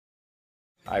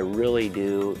I really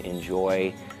do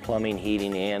enjoy plumbing,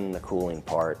 heating, and the cooling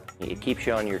part. It keeps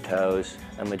you on your toes.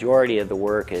 A majority of the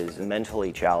work is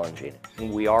mentally challenging.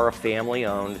 We are a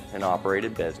family-owned and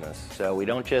operated business, so we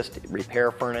don't just repair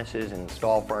furnaces and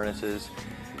install furnaces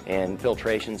and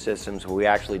filtration systems, we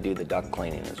actually do the duct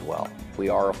cleaning as well. We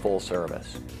are a full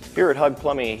service. Here at Hug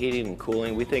Plumbing, Heating and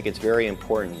Cooling, we think it's very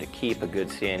important to keep a good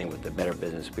standing with the Better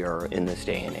Business Bureau in this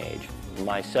day and age.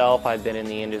 Myself, I've been in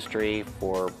the industry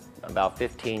for about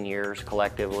 15 years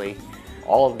collectively.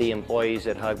 All of the employees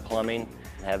at Hug Plumbing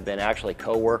have been actually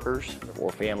co-workers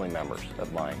or family members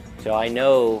of mine. So I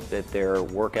know that their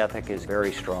work ethic is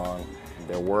very strong,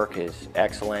 their work is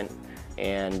excellent,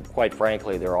 and quite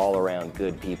frankly, they're all around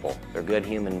good people. They're good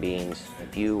human beings.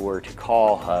 If you were to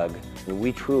call Hug,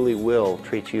 we truly will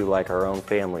treat you like our own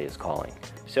family is calling.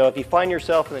 So if you find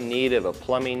yourself in the need of a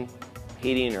plumbing,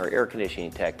 heating, or air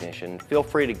conditioning technician, feel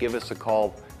free to give us a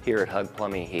call here at Hug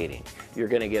Plumbing Heating. You're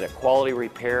going to get a quality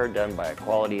repair done by a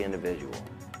quality individual.